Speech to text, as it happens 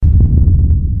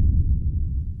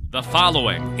The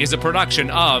following is a production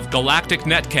of Galactic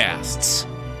Netcasts.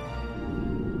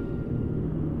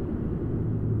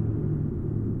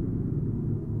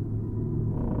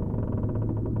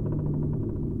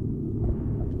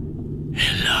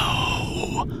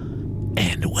 Hello,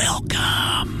 and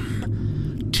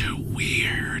welcome to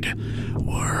Weird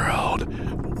World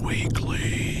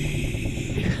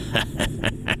Weekly.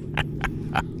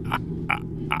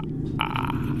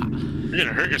 You're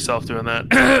gonna hurt yourself doing that.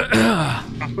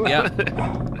 Yeah.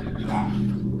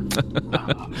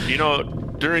 You know,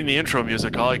 during the intro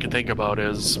music, all I could think about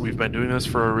is we've been doing this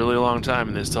for a really long time,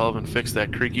 and they still haven't fixed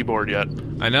that creaky board yet.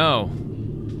 I know.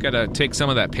 Gotta take some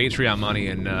of that Patreon money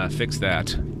and fix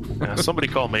that. Yeah, somebody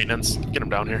call maintenance. Get them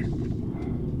down here.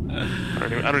 I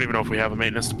don't even know if we have a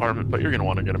maintenance department, but you're gonna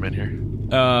want to get them in here.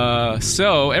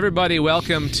 So, everybody,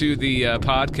 welcome to the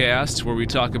podcast where we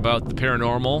talk about the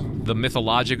paranormal, the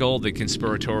mythological, the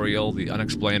conspiratorial, the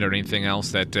unexplained, or anything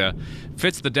else that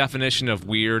fits the definition of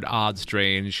weird, odd,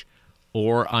 strange,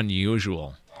 or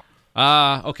unusual.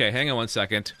 Okay, hang on one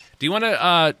second. Do you want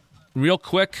to, real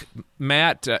quick,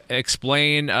 Matt,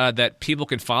 explain that people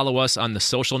can follow us on the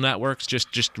social networks?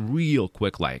 Just real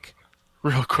quick, like.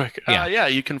 Real quick. Yeah.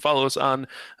 You can follow us on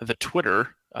the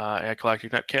Twitter at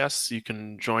Galactic Netcasts. You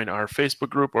can join our Facebook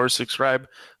group or subscribe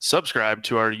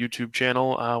to our YouTube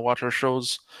channel. Watch our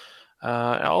shows,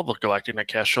 all the Galactic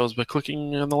Netcast shows, by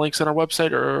clicking on the links on our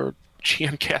website or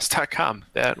gncast.com.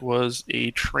 That was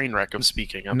a train wreck of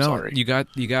speaking. I'm sorry. You got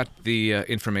the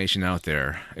information out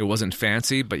there. It wasn't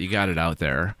fancy, but you got it out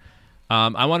there.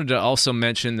 I wanted to also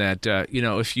mention that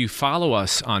if you follow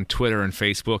us on Twitter and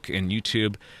Facebook and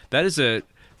YouTube, that is a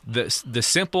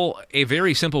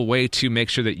very simple way to make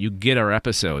sure that you get our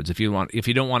episodes. If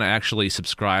you don't want to actually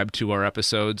subscribe to our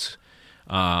episodes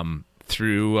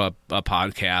through a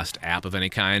podcast app of any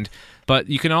kind, but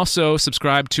you can also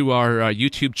subscribe to our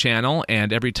YouTube channel,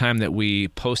 and every time that we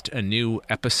post a new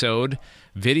episode,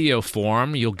 video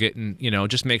form, you'll get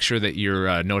just make sure that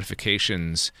your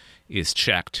notifications is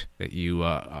checked, that you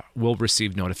will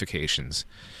receive notifications.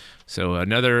 So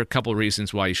another couple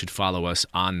reasons why you should follow us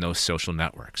on those social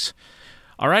networks.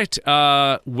 All right,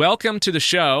 welcome to the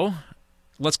show.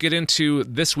 Let's get into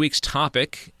this week's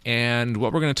topic, and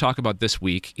what we're going to talk about this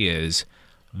week is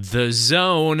the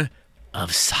Zone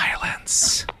of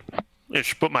Silence. I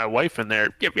should put my wife in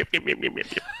there. Yep.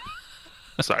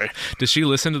 Sorry. Does she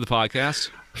listen to the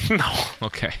podcast? No.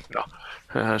 Okay. No.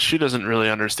 She doesn't really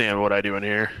understand what I do in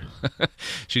here.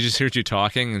 She just hears you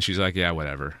talking, and she's like, yeah,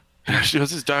 whatever. She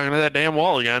was just talking to that damn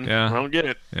wall again. Yeah. I don't get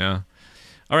it. Yeah.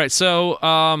 All right, so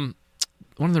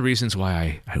one of the reasons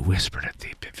why I whispered at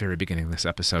the very beginning of this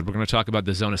episode, we're going to talk about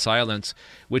the Zone of Silence,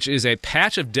 which is a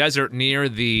patch of desert near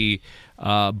the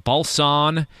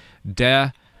Bolson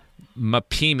de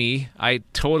Mapimi. I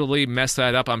totally messed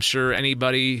that up. I'm sure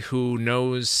anybody who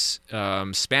knows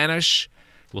Spanish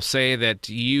will say that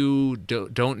you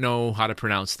don't know how to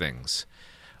pronounce things.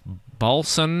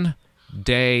 Bolson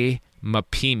de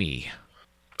Mapimi.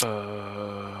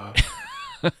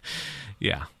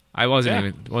 Yeah, I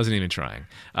wasn't even trying.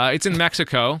 It's in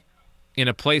Mexico, in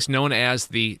a place known as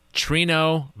the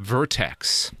Trino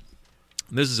Vertex.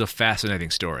 This is a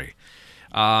fascinating story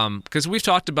because we've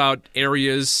talked about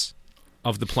areas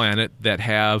of the planet that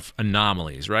have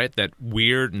anomalies, right? That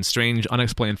weird and strange,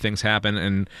 unexplained things happen,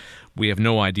 and we have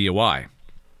no idea why.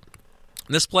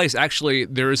 This place, actually,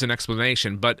 there is an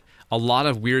explanation, but a lot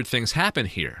of weird things happen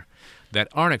here that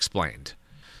aren't explained.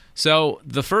 So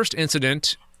the first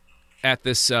incident at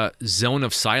this Zone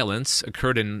of Silence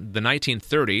occurred in the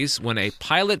 1930s when a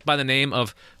pilot by the name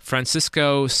of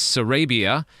Francisco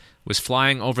Sarabia was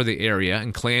flying over the area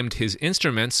and claimed his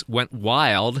instruments went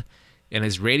wild and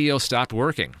his radio stopped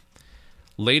working.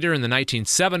 Later in the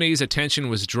 1970s, attention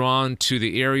was drawn to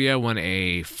the area when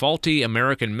a faulty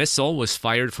American missile was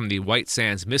fired from the White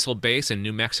Sands Missile Base in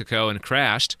New Mexico and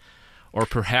crashed, or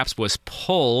perhaps was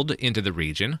pulled into the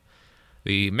region.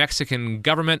 The Mexican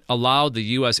government allowed the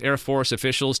U.S. Air Force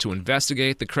officials to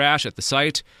investigate the crash at the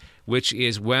site, which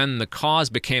is when the cause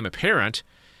became apparent.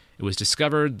 It was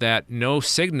discovered that no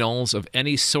signals of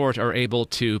any sort are able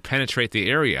to penetrate the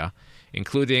area,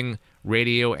 including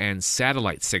radio and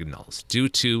satellite signals, due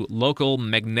to local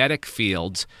magnetic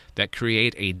fields that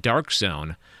create a dark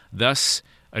zone, thus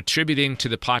attributing to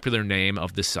the popular name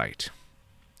of the site.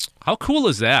 How cool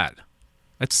is that?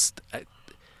 It's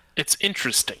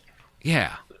interesting.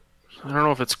 Yeah. I don't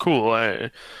know if it's cool. I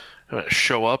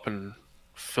show up and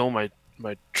fill my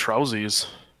trousies.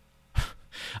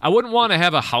 I wouldn't want to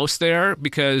have a house there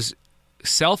because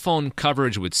cell phone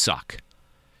coverage would suck.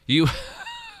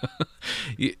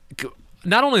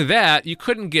 Not only that, you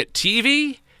couldn't get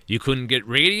TV, You couldn't get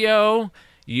radio.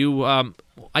 You,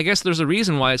 I guess there's a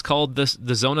reason why it's called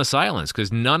the zone of silence,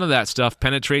 because none of that stuff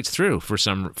penetrates through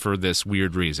for this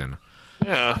weird reason.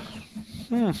 Yeah.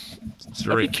 I'd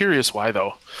be curious why,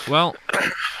 though. Well,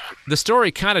 the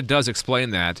story kind of does explain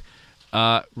that.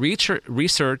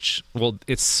 Research, well,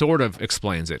 it sort of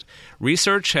explains it.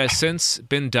 Research has since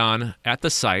been done at the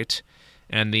site,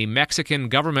 and the Mexican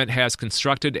government has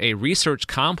constructed a research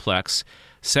complex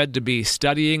said to be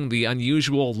studying the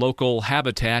unusual local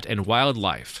habitat and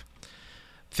wildlife.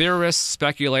 Theorists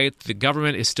speculate the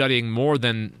government is studying more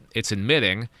than it's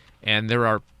admitting, and there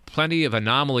are plenty of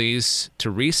anomalies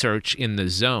to research in the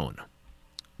zone.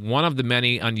 One of the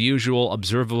many unusual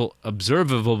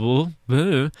observable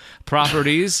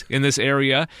properties in this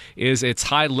area is its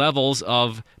high levels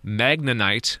of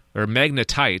magnetite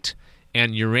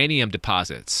and uranium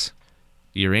deposits.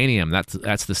 Uranium,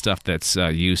 that's the stuff that's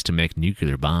used to make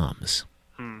nuclear bombs.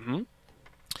 Mm-hmm.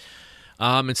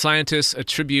 And scientists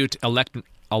attribute I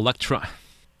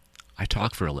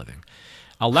talk for a living.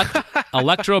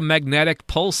 Electromagnetic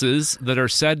pulses that are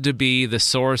said to be the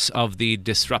source of the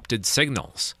disrupted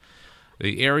signals.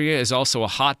 The area is also a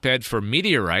hotbed for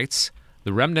meteorites,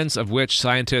 the remnants of which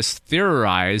scientists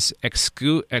theorize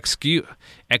exude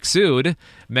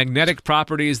magnetic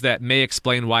properties that may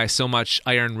explain why so much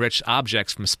iron-rich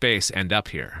objects from space end up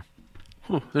here.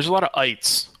 There's a lot of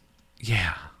ites.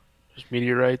 Yeah. There's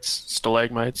meteorites,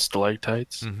 stalagmites,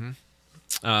 stalactites,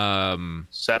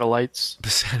 satellites. The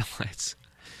satellites.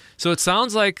 So it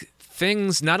sounds like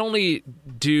things not only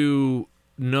do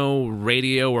no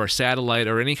radio or satellite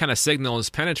or any kind of signals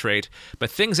penetrate,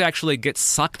 but things actually get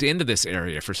sucked into this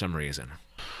area for some reason.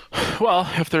 Well,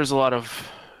 if there's a lot of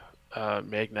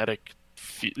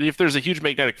if there's a huge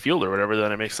magnetic field or whatever,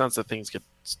 then it makes sense that things get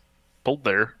pulled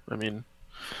there. I mean,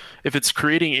 if it's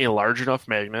creating a large enough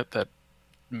magnet that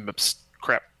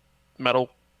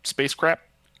space crap,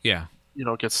 yeah,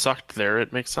 gets sucked there,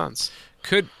 it makes sense.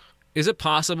 Is it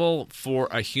possible for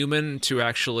a human to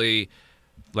actually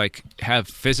have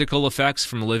physical effects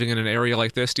from living in an area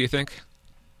like this, do you think?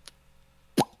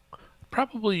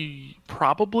 Probably,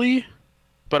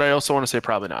 but I also want to say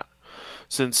probably not,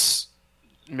 since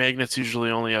magnets usually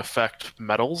only affect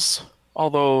metals,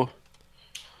 although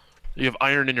you have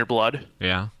iron in your blood.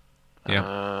 Yeah.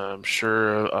 I'm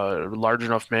sure a large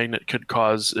enough magnet could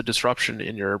cause a disruption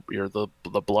in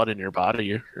the blood in your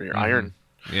body or your iron.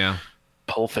 Yeah.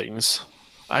 Pull things.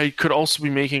 I could also be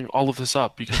making all of this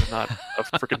up because I'm not a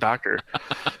freaking doctor.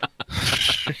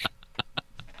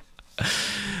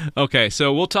 Okay,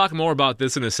 so we'll talk more about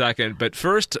this in a second, but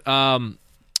first,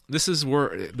 this is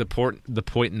where the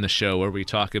point in the show where we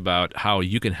talk about how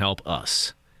you can help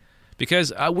us,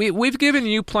 because we've given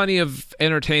you plenty of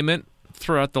entertainment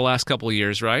throughout the last couple of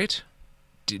years, right?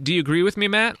 Do you agree with me,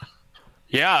 Matt?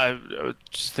 Yeah, I was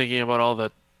just thinking about all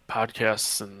the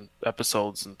podcasts and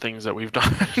episodes and things that we've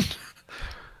done.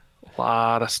 A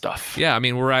lot of stuff. Yeah, I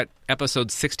mean, we're at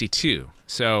episode 62,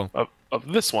 so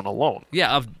of this one alone.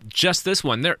 Yeah, of just this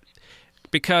one.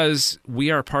 Because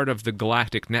we are part of the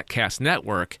Galactic Netcast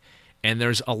Network, and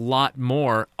there's a lot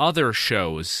more other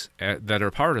shows that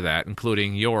are part of that,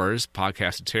 including yours,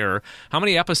 Podcast of Terror. How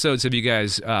many episodes have you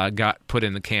guys got put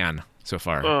in the can so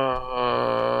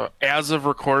far? As of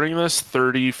recording this,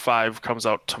 35 comes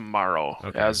out tomorrow.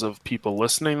 Okay. As of people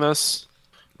listening this,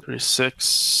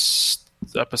 36,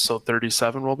 episode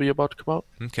 37 will be about to come out.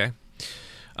 Okay.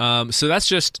 So that's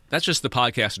just the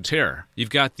Podcast of Terror. You've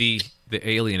got the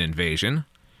alien invasion,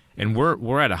 and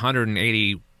we're at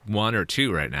 181 or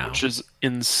 2 right now, which is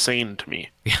insane to me.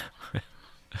 Yeah.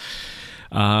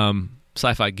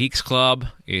 Sci-Fi Geeks Club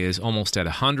is almost at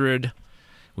 100.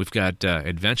 We've got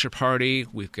Adventure Party.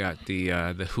 We've got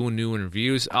the Who Knew and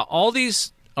Reviews. All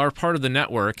these are part of the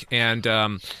network, and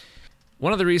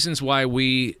one of the reasons why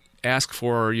we ask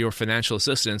for your financial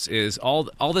assistance is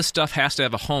all this stuff has to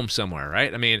have a home somewhere,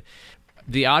 right? I mean,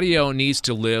 the audio needs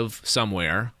to live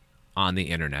somewhere on the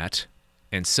internet,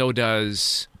 and so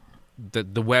does the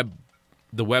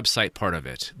website part of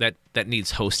it that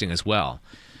needs hosting as well.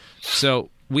 So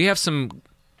we have some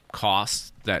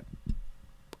costs that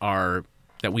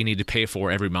we need to pay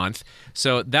for every month.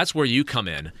 So that's where you come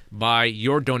in by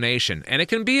your donation, and it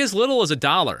can be as little as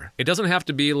 $1. It doesn't have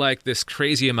to be like this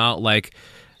crazy amount like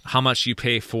how much you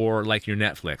pay for like your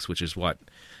Netflix, which is what,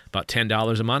 about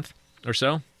 $10 a month or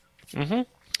so.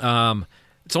 Mm-hmm.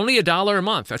 It's only $1 a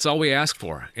month. That's all we ask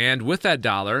for. And with that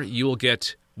 $1, you will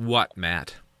get what,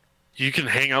 Matt? You can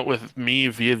hang out with me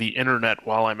via the internet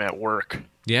while I'm at work.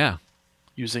 Yeah.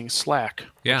 Using Slack.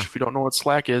 Yeah. Which, if you don't know what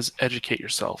Slack is, educate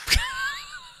yourself.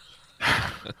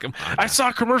 Come on. I saw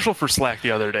a commercial for Slack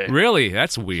the other day. Really?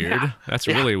 That's weird. Yeah. That's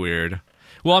Yeah. really weird.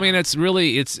 Well, I mean, it's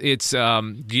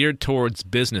geared towards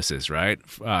businesses, right?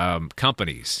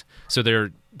 Companies. So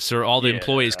all the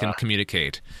employees can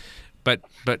communicate. But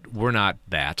we're not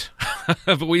that.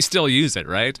 But we still use it,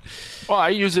 right? Well, I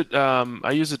use it.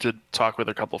 I use it to talk with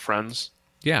a couple friends.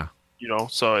 Yeah.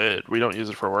 So we don't use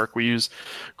it for work. We use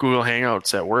Google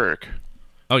Hangouts at work.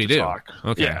 Oh, you do? Talk.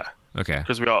 Okay. Yeah. Okay.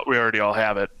 Because we already all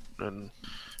have it.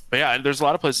 But yeah, there's a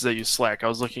lot of places that use Slack. I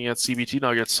was looking at CBT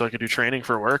Nuggets so I could do training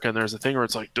for work, and there's a thing where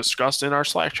it's like discussed in our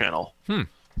Slack channel. So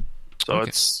Okay.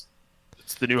 it's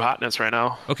the new hotness right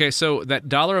now. Okay, so that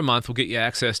 $1 a month will get you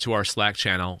access to our Slack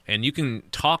channel, and you can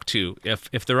talk to,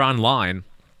 if they're online,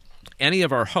 any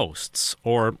of our hosts,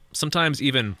 or sometimes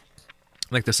even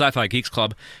like the Sci-Fi Geeks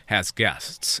Club has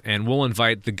guests, and we'll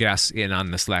invite the guests in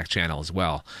on the Slack channel as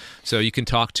well. So you can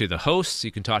talk to the hosts,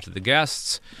 you can talk to the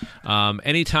guests,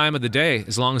 any time of the day,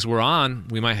 as long as we're on.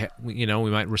 We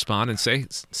might respond and say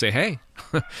hey,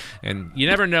 and you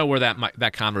never know where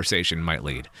that conversation might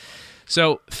lead.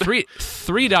 So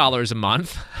 $3 a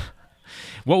month.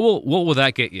 What will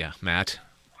that get you, Matt?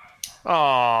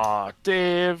 Aw,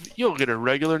 Dave, you'll get a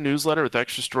regular newsletter with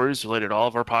extra stories related to all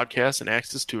of our podcasts and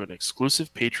access to an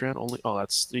exclusive Patreon only. Oh,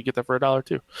 you get that for $1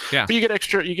 too. Yeah. But you get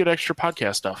extra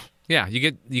podcast stuff. Yeah, you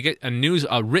get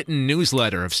a written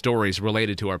newsletter of stories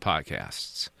related to our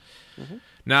podcasts. Mm-hmm.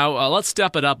 Now let's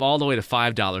step it up all the way to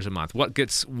 $5 a month. What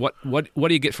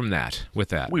do you get from that? With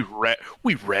that, we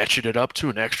ratchet it up to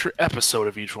an extra episode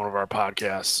of each one of our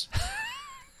podcasts.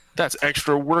 That's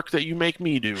extra work that you make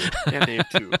me do, and Dave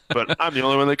too. But I'm the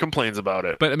only one that complains about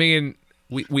it. But I mean,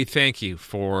 we thank you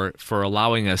for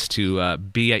allowing us to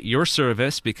be at your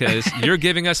service, because you're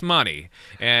giving us money.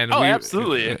 And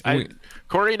absolutely.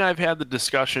 Corey and I have had the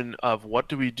discussion of what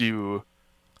do we do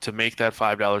to make that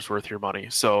 $5 worth your money.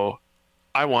 So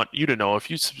I want you to know, if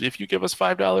you give us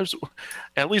 $5,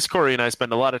 at least Corey and I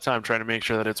spend a lot of time trying to make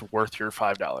sure that it's worth your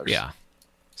 $5. Yeah.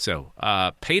 So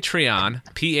Patreon,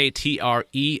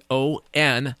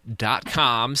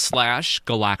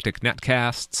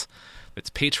 patreon.com/galacticnetcasts. That's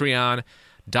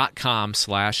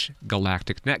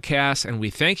patreon.com/galacticnetcasts. And we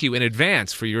thank you in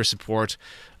advance for your support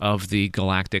of the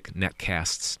Galactic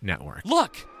Netcasts Network.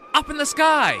 Look! Up in the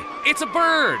sky! It's a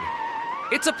bird!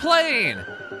 It's a plane!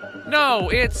 No,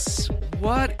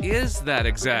 what is that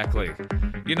exactly?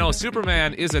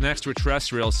 Superman is an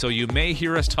extraterrestrial, so you may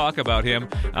hear us talk about him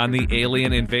on the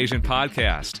Alien Invasion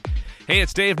podcast. Hey,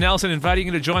 it's Dave Nelson inviting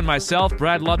you to join myself,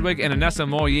 Brad Ludwig, and Anessa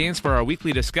Moyens for our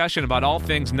weekly discussion about all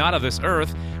things not of this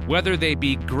earth, whether they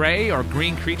be gray or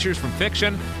green creatures from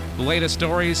fiction, the latest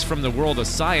stories from the world of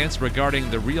science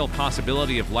regarding the real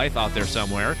possibility of life out there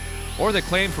somewhere, or the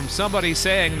claim from somebody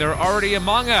saying they're already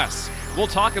among us. We'll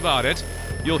talk about it.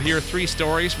 You'll hear 3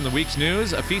 stories from the week's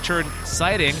news, a featured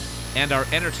sighting, and our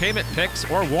entertainment picks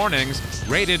or warnings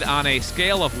rated on a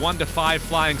scale of 1 to 5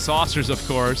 flying saucers, of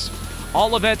course.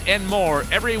 All of it and more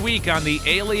every week on the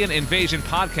Alien Invasion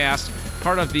podcast,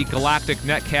 part of the Galactic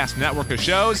Netcast network of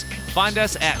shows. Find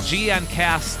us at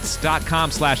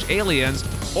gncasts.com/aliens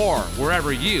or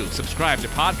wherever you subscribe to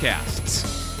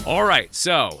podcasts. All right,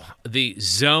 so the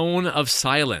Zone of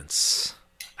Silence.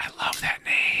 I love that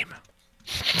name.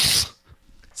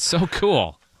 So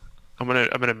cool. I'm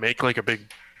gonna make like a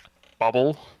big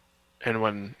bubble, and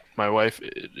when my wife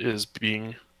is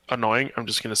being annoying, I'm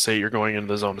just gonna say you're going into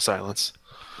the zone of silence.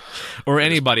 Or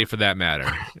anybody for that matter.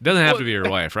 It doesn't have to be your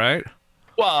wife, right?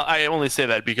 Well, I only say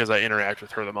that because I interact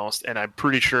with her the most, and I'm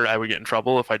pretty sure I would get in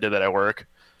trouble if I did that at work.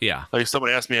 Yeah. Like if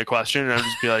someone asked me a question, and I'd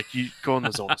just be like, "You go in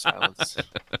the zone of silence."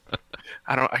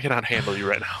 I cannot handle you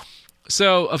right now.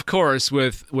 So, of course,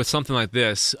 with something like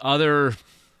this, other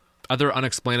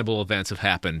unexplainable events have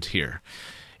happened here,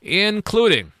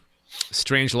 including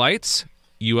strange lights,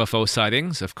 UFO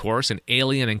sightings, of course, and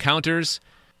alien encounters.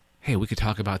 Hey, we could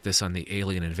talk about this on the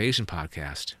Alien Invasion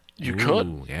podcast. You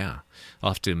could. Yeah.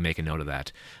 I'll have to make a note of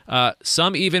that.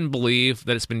 Some even believe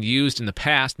that it's been used in the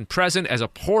past and present as a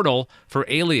portal for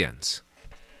aliens.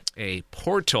 A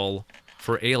portal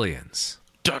for aliens.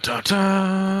 Dun, dun,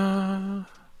 dun.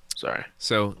 Sorry.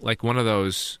 So, like one of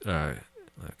those,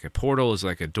 like a portal is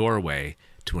like a doorway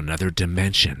to another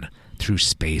dimension through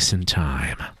space and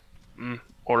time.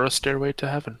 Or a stairway to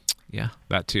heaven. Yeah,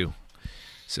 that too.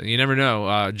 So you never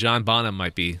know. John Bonham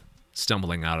might be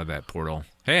stumbling out of that portal.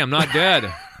 Hey, I'm not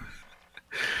dead.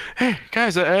 Hey,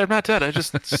 guys, I'm not dead. I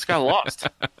just got lost.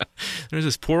 There's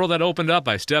this portal that opened up.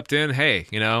 I stepped in. Hey,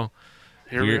 Here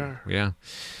we are. Yeah.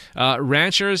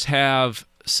 Ranchers have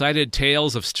cited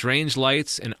tales of strange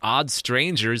lights and odd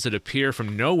strangers that appear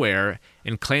from nowhere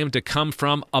and claim to come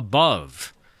from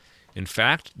above. In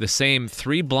fact, the same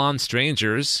 3 blonde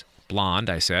strangers, blonde,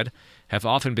 I said, have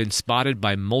often been spotted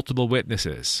by multiple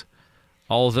witnesses.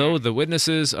 Although the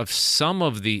witnesses of some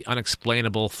of the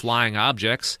unexplainable flying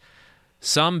objects,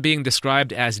 some being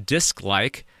described as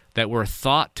disc-like that were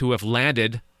thought to have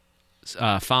landed,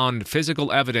 found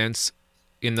physical evidence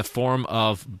in the form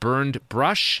of burned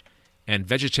brush and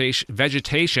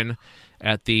vegetation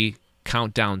at the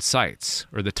touchdown sites.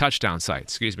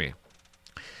 The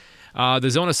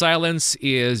zone of silence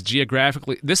is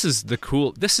geographically. This is the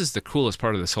coolest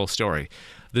part of this whole story.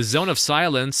 The zone of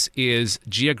silence is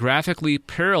geographically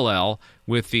parallel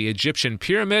with the Egyptian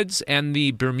pyramids and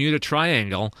the Bermuda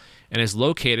Triangle, and is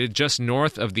located just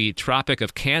north of the Tropic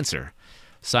of Cancer.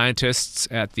 Scientists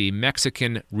at the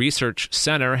Mexican Research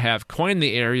Center have coined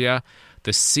the area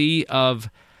the Sea of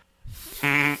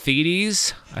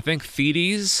Thetis,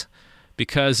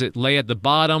 because it lay at the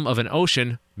bottom of an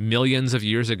ocean millions of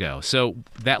years ago. So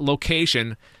that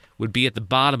location would be at the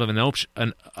bottom of an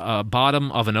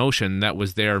ocean that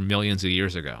was there millions of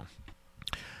years ago.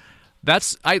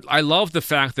 I love the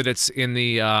fact that it's in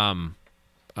the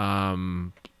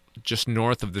just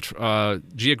north of the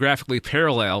geographically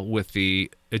parallel with the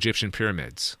Egyptian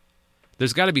pyramids.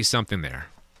 There's got to be something there,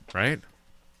 right?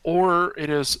 Or it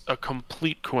is a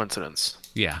complete coincidence.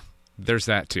 Yeah, there's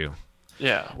that too.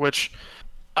 Yeah, which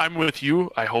I'm with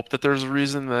you. I hope that there's a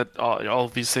reason that all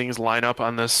of these things line up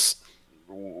on this.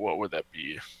 What would that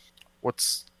be?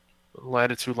 What's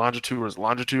latitude, longitude, or is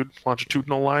it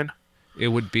longitudinal line? It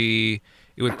would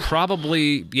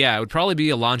probably be a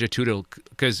longitudinal,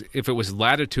 because if it was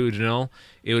latitudinal,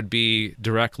 it would be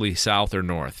directly south or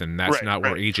north, and that's not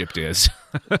where Egypt is.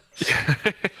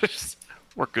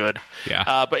 We're good.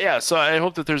 Yeah. But yeah, so I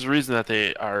hope that there's a reason that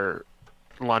they are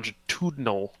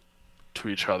longitudinal to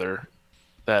each other,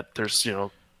 that there's,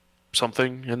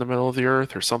 something in the middle of the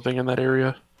earth or something in that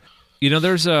area.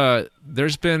 There's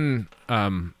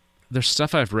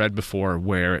stuff I've read before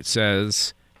where it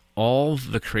says all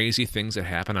the crazy things that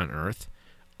happen on Earth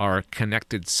are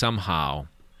connected somehow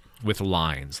with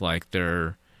lines, like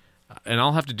they're. And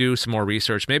I'll have to do some more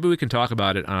research. Maybe we can talk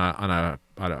about it on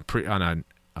an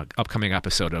upcoming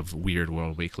episode of Weird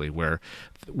World Weekly, where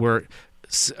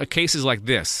cases like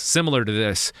this, similar to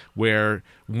this, where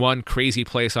one crazy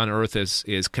place on Earth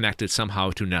is connected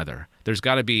somehow to another. There's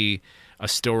got to be a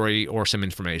story or some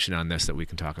information on this that we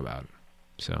can talk about.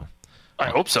 So I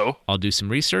hope so. I'll do some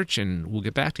research and we'll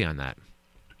get back to you on that.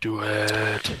 Do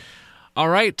it. All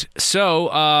right.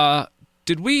 So,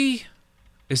 this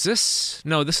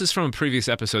is from a previous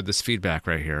episode, this feedback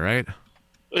right here, right?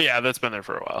 Yeah, that's been there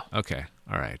for a while. Okay.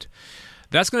 All right.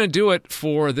 That's going to do it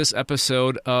for this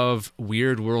episode of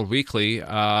Weird World Weekly.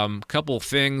 Couple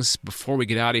things before we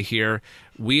get out of here.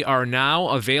 We are now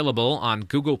available on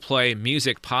Google Play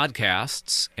Music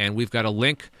Podcasts, and we've got a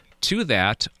link to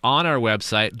that on our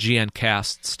website,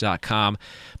 gncasts.com.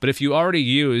 But if you already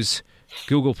use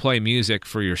Google Play Music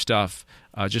for your stuff,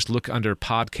 just look under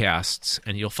podcasts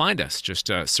and you'll find us. Just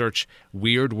search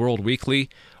Weird World Weekly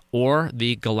or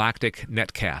the Galactic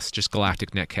Netcast. Just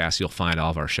Galactic Netcast, you'll find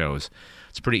all of our shows.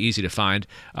 It's pretty easy to find.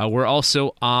 We're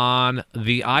also on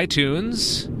the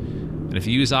iTunes. And if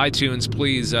you use iTunes,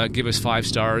 please give us 5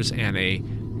 stars and a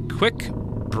quick,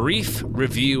 brief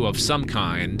review of some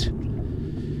kind.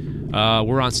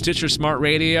 We're on Stitcher Smart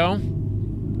Radio.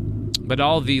 But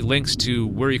all the links to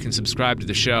where you can subscribe to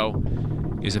the show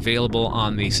is available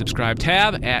on the subscribe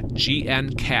tab at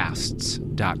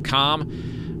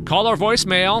gncasts.com. Call our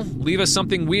voicemail. Leave us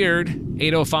something weird,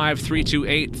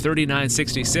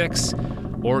 805-328-3966.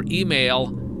 Or email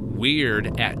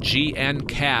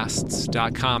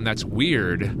weird@gncasts.com. That's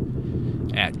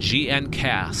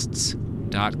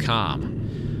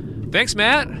weird@gncasts.com. Thanks,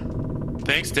 Matt.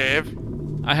 Thanks, Dave.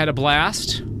 I had a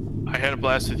blast. I had a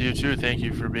blast with you, too. Thank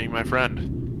you for being my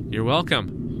friend. You're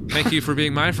welcome. Thank you for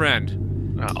being my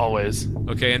friend. Always.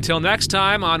 Okay, until next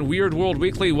time on Weird World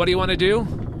Weekly, what do you want to do?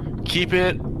 Keep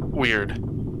it weird.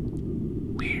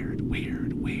 Weird,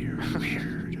 weird, weird,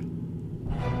 weird.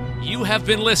 You have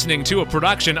been listening to a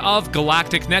production of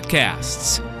Galactic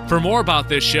Netcasts. For more about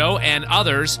this show and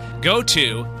others, go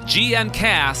to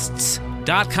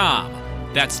gncasts.com.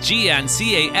 That's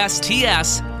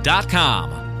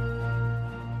gncasts.com.